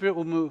your Spirit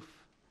will move.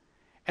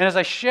 And as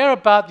I share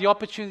about the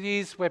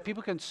opportunities where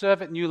people can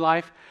serve at New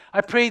Life,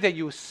 I pray that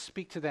you will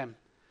speak to them,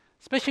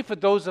 especially for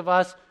those of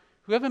us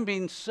who haven't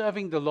been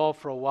serving the Lord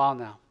for a while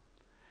now.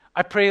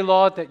 I pray,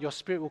 Lord, that your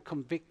Spirit will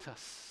convict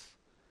us,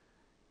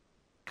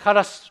 cut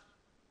us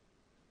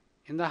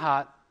in the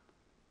heart,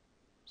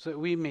 so that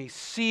we may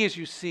see as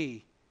you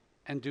see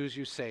and do as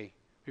you say.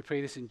 We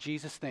pray this in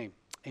Jesus' name.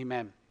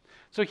 Amen.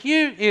 So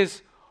here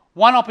is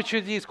one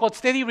opportunity. It's called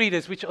Steady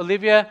Readers, which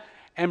Olivia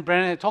and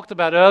Brennan had talked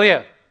about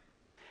earlier.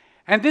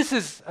 And this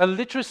is a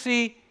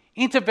literacy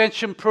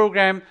intervention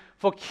program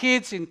for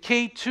kids in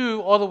K2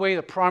 all the way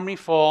to primary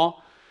 4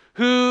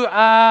 who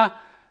are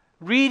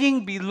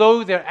reading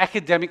below their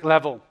academic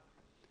level.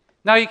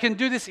 Now, you can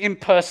do this in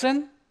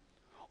person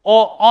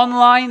or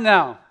online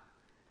now.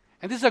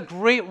 And this is a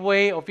great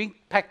way of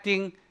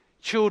impacting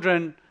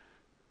children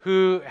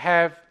who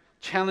have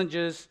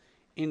challenges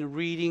in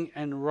reading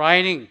and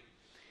writing.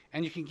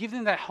 And you can give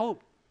them that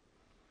hope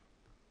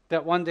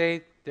that one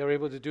day they're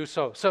able to do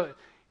so. So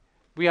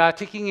we are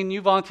taking in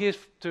new volunteers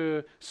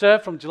to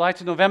serve from July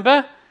to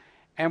November,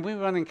 and we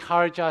want to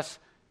encourage us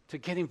to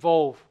get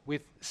involved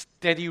with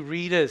steady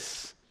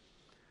readers.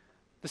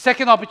 The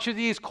second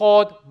opportunity is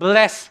called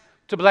Bless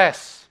to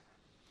Bless.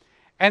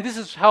 And this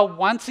is held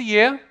once a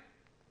year,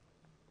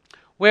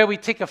 where we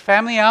take a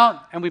family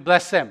out and we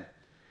bless them.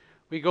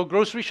 We go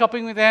grocery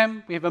shopping with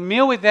them, we have a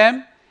meal with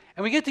them,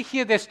 and we get to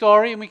hear their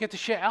story, and we get to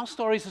share our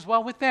stories as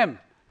well with them.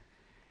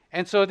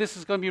 And so this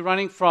is going to be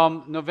running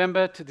from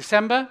November to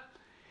December.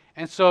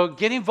 And so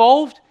get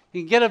involved.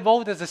 You can get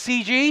involved as a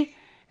CG,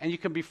 and you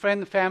can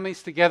befriend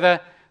families together,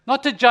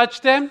 not to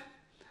judge them,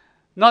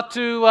 not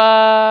to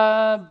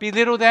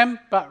belittle them,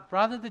 but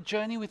rather to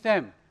journey with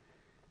them,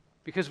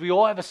 because we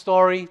all have a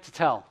story to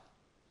tell.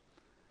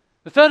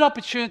 The third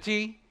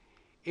opportunity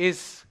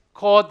is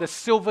called the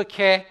Silver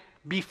Care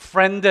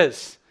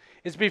Befrienders.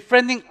 It's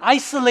befriending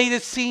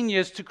isolated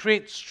seniors to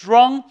create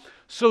strong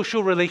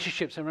social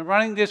relationships. And we're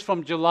running this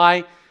from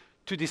July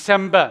to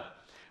December.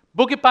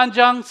 Bukit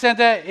Panjang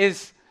Center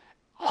is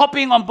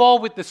hopping on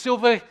board with the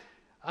Silver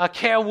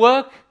Care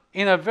work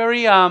in a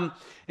very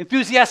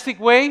enthusiastic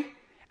way,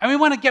 and we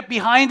want to get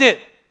behind it.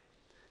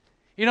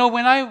 You know,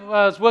 when I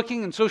was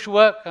working in social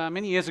work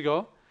many years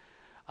ago,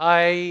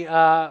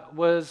 I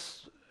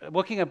was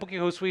working at Bukit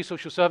Ho Swee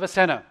Social Service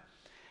Center.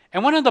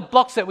 And one of the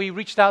blocks that we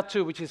reached out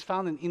to, which is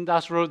found in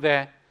Indus Road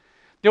there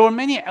were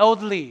many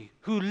elderly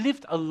who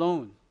lived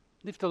alone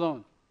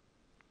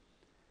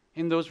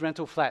in those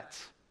rental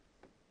flats.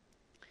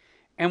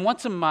 And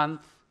once a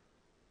month,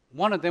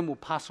 one of them will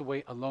pass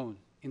away alone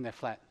in their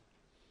flat.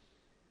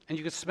 And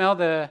you could smell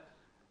their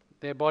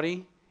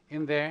body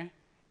in there,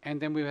 and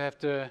then we would have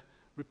to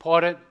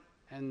report it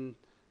and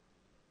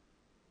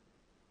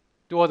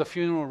do all the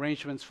funeral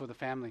arrangements for the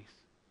families.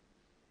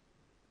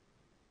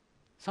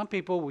 Some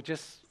people will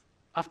just,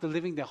 after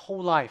living their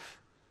whole life,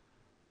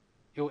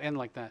 it will end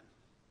like that.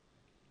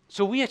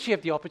 So we actually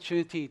have the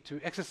opportunity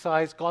to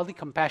exercise godly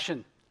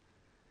compassion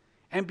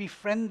and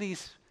befriend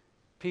these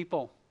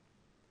people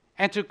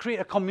and to create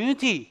a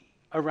community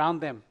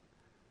around them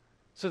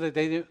so that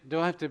they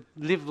don't have to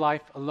live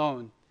life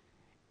alone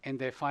in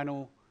their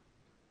final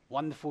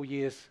wonderful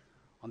years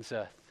on this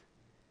earth.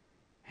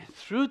 And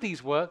through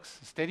these works,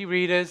 Steady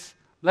Readers,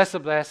 Bless the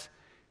Bless,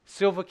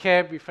 Silver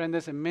Care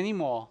Befrienders, and many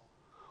more,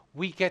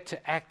 we get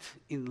to act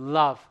in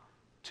love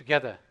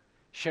together,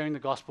 sharing the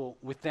gospel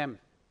with them.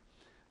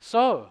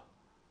 So,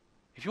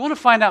 if you want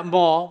to find out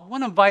more, I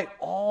want to invite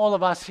all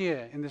of us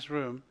here in this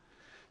room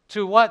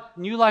to what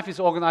New Life is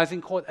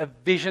organizing called a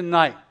Vision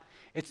Night.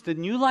 It's the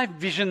New Life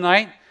Vision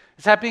Night.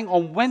 It's happening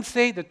on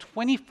Wednesday, the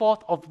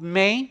 24th of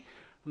May,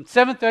 from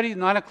 7:30 to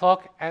 9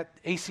 o'clock at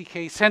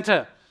ACK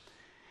Center.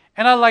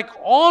 And I'd like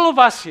all of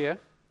us here,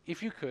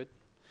 if you could,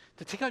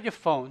 to take out your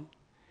phone,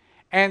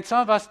 and some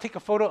of us take a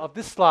photo of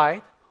this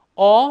slide,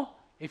 or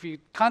if you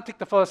can't take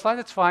the photo slide,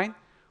 that's fine.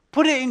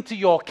 Put it into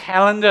your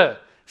calendar.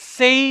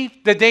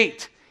 Save the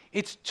date.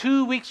 It's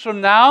 2 weeks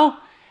from now,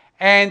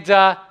 and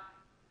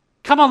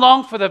come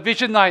along for the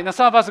Vision Night. Now,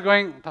 some of us are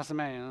going, Pastor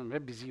Man, I'm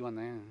very busy one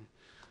day.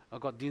 I've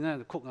got dinner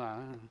to cook.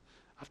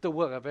 After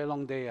work, a very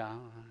long day.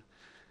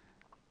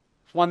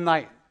 One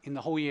night in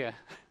the whole year.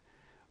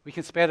 We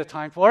can spare the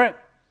time for it.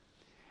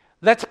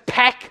 Let's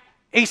pack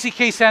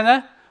ACK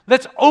Center.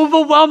 Let's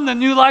overwhelm the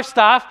New Life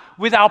staff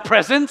with our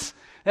presence.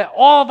 That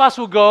all of us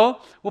will go.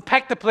 We'll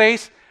pack the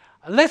place.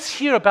 Let's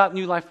hear about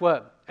New Life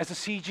work. As a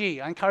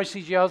CG, I encourage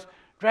CGLs,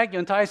 drag your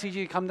entire CG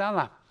to come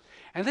down.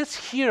 And let's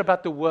hear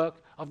about the work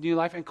of New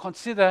Life and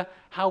consider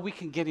how we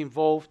can get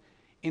involved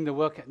in the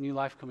work at New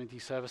Life Community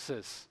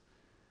Services.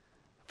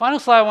 Final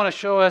slide I want to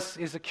show us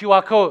is the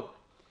QR code.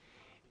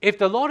 If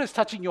the Lord is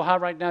touching your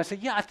heart right now and say,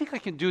 yeah, I think I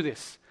can do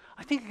this.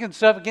 I think I can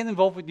serve, get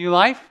involved with New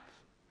Life.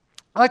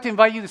 I'd like to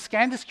invite you to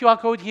scan this QR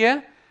code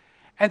here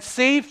and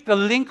save the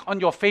link on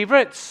your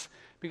favorites,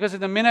 because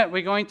in a minute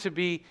we're going to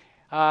be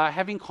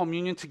having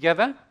communion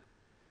together.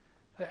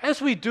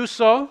 As we do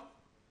so,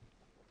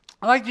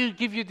 I'd like to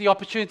give you the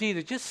opportunity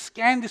to just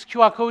scan this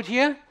QR code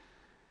here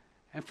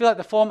and fill out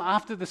the form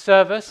after the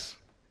service,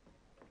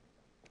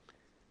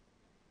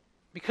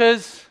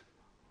 because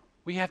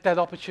we have that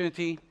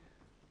opportunity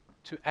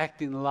to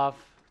act in love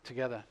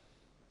together.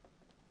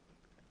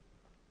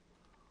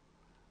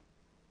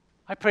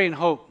 I pray and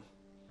hope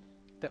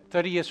that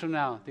 30 years from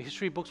now, the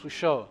history books will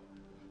show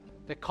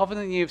that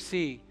Covenant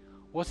EFC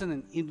wasn't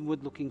an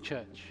inward-looking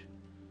church.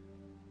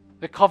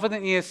 The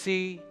Covenant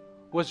EFC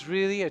was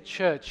really a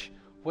church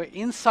where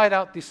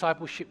inside-out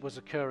discipleship was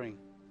occurring.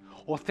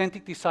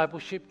 Authentic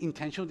discipleship,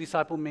 intentional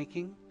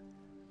disciple-making.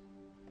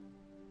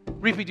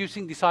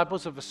 reproducing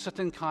disciples of a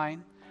certain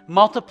kind,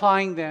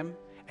 multiplying them,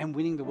 and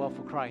winning the world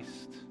for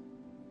Christ.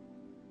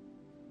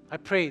 I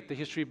pray the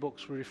history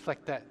books will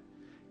reflect that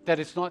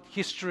it's not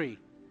history,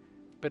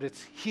 but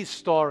it's His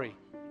story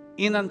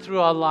in and through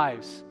our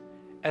lives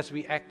as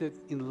we acted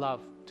in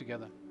love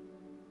together.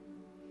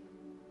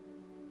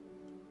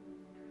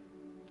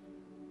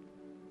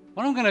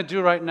 What I'm going to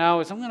do right now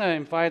is I'm going to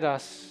invite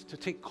us to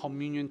take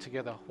communion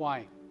together.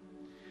 Why?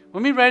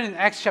 When we read in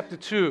Acts chapter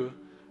 2,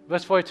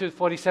 verse 42 to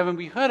 47,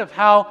 we heard of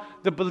how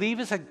the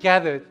believers had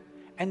gathered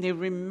and they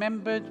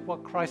remembered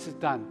what Christ has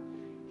done.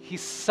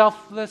 His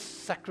selfless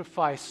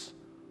sacrifice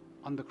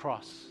on the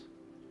cross.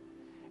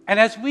 And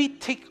as we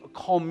take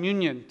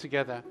communion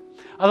together,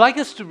 I'd like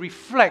us to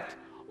reflect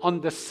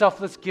on the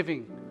selfless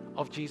giving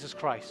of Jesus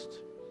Christ.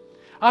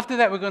 After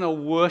that, we're going to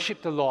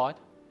worship the Lord.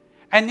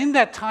 And in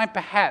that time,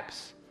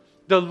 perhaps,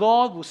 the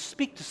Lord will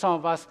speak to some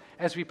of us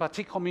as we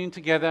partake communion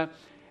together,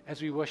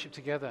 as we worship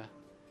together.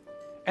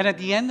 And at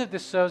the end of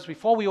this service,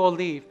 before we all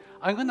leave,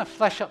 I'm going to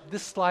flash up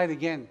this slide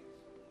again.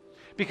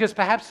 Because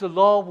perhaps the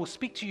Lord will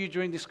speak to you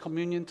during this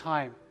communion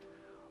time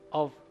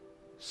of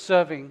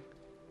serving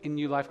in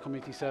New Life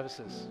Community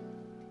Services.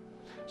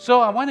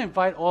 So I want to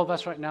invite all of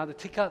us right now to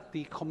take out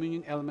the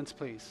communion elements,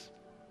 please.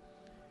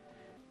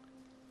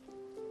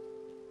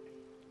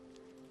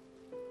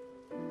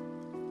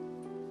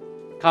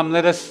 Come,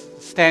 let us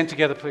stand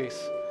together, please,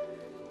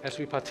 as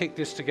we partake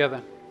this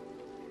together.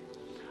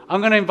 I'm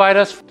going to invite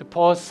us to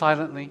pause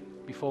silently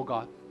before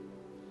God.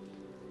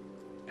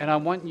 And I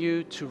want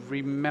you to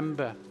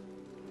remember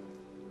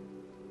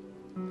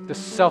the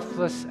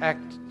selfless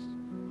act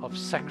of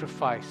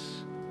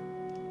sacrifice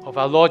of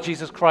our Lord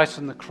Jesus Christ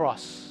on the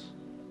cross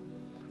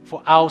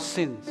for our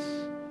sins.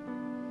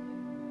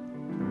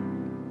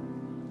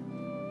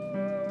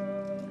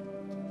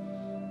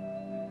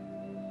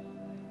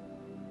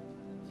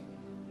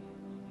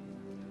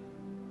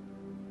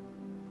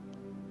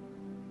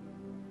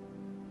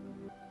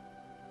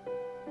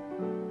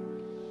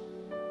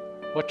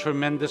 What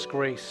tremendous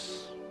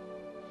grace.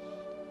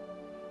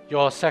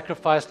 Your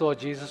sacrifice, Lord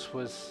Jesus,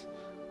 was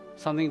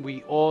something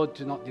we all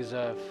do not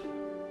deserve.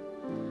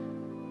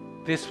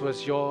 This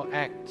was your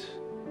act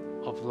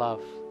of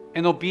love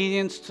and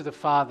obedience to the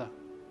Father.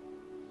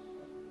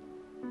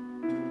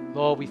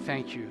 Lord, we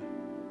thank you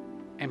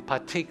and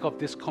partake of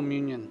this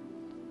communion,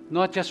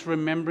 not just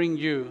remembering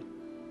you,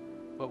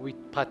 but we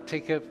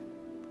partake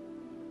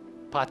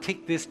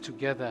this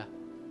together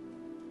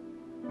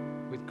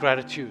with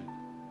gratitude.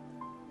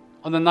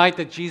 On the night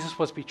that Jesus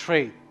was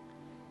betrayed,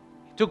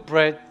 He took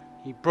bread,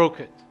 He broke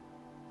it,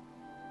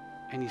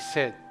 and He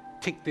said,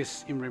 "Take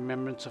this in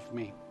remembrance of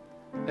me."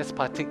 Let's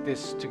partake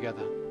this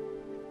together.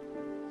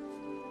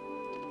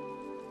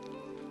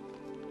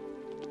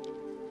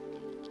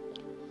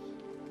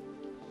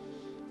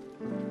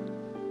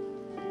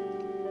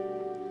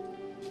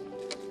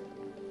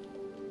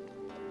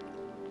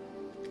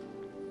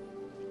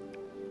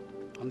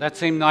 On that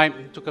same night,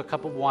 He took a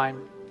cup of wine.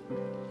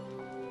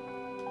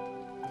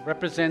 It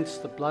represents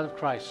the blood of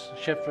Christ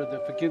shed for the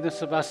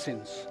forgiveness of our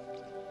sins.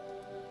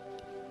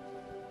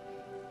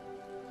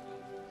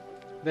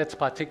 Let's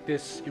partake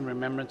this in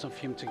remembrance of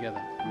Him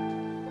together.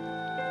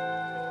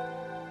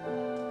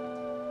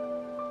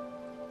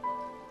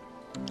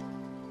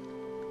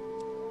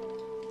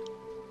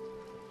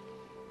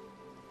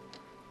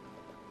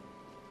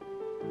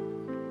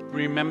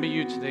 We remember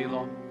you today,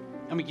 Lord,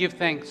 and we give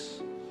thanks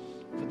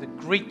for the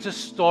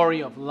greatest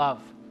story of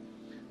love,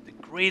 the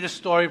greatest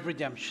story of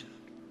redemption,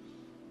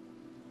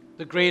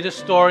 the greatest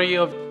story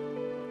of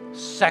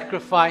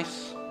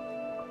sacrifice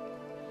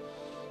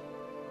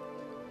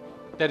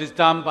that is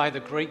done by the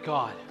great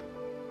God,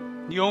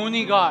 the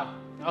only God,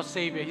 our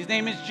Savior. His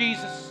name is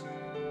Jesus.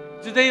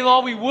 Today,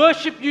 Lord, we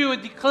worship you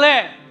and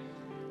declare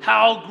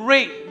how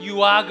great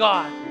you are,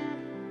 God,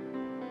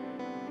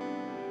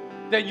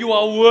 that you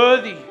are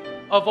worthy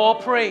of all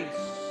praise.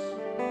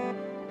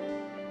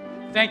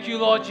 Thank you,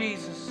 Lord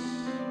Jesus.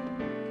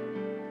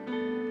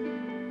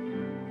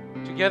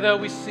 Together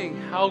we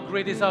sing, how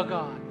great is our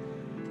God.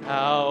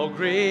 How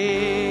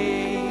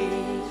great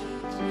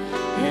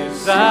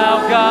is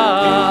our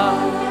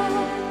God.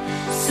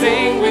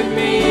 Sing with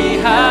me,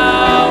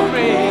 how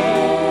great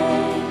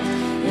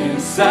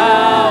is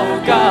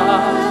our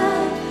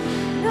God.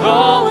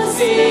 Go and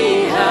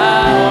see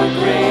how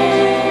great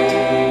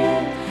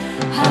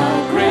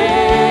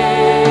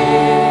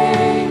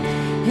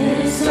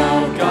is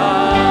our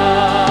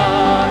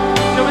God.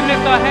 So we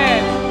lift our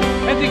hands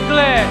and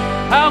declare,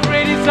 how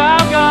great is our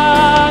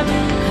God.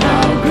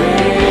 How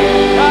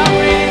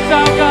great is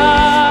our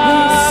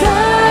God.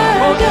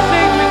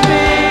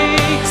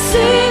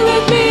 Sing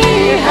with me,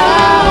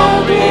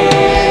 how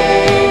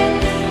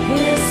great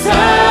is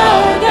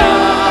our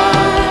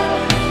God.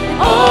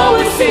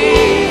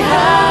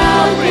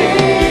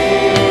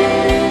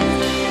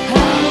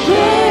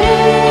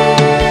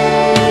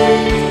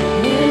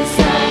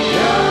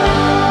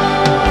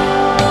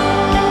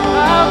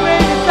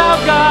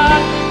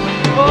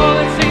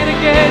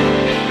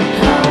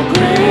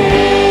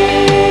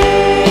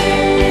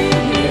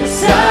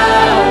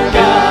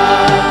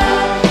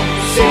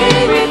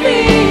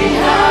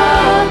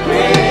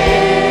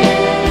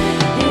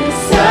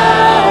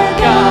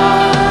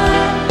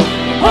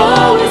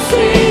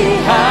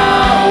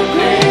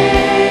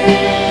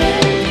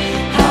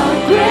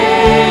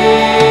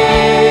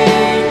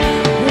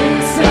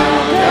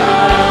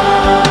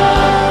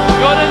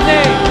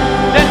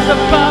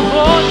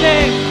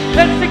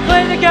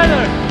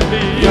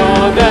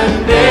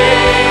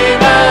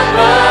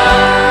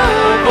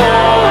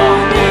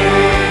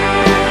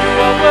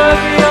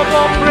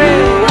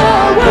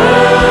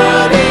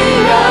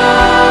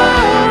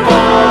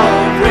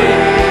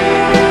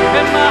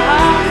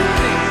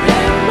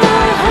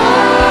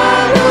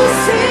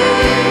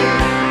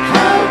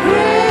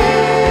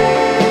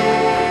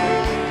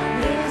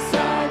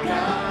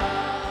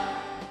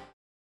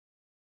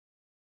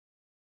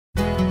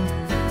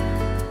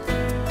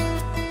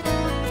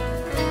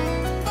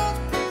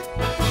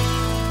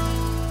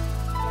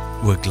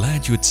 We're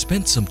glad you had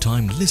spent some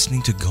time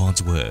listening to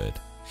God's Word,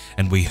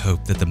 and we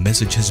hope that the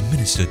message has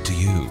ministered to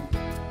you.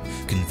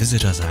 You can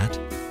visit us at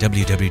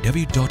www.cefc.org.sg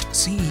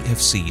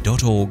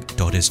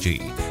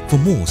for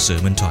more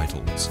sermon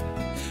titles.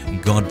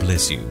 God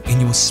bless you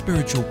in your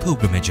spiritual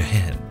pilgrimage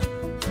ahead.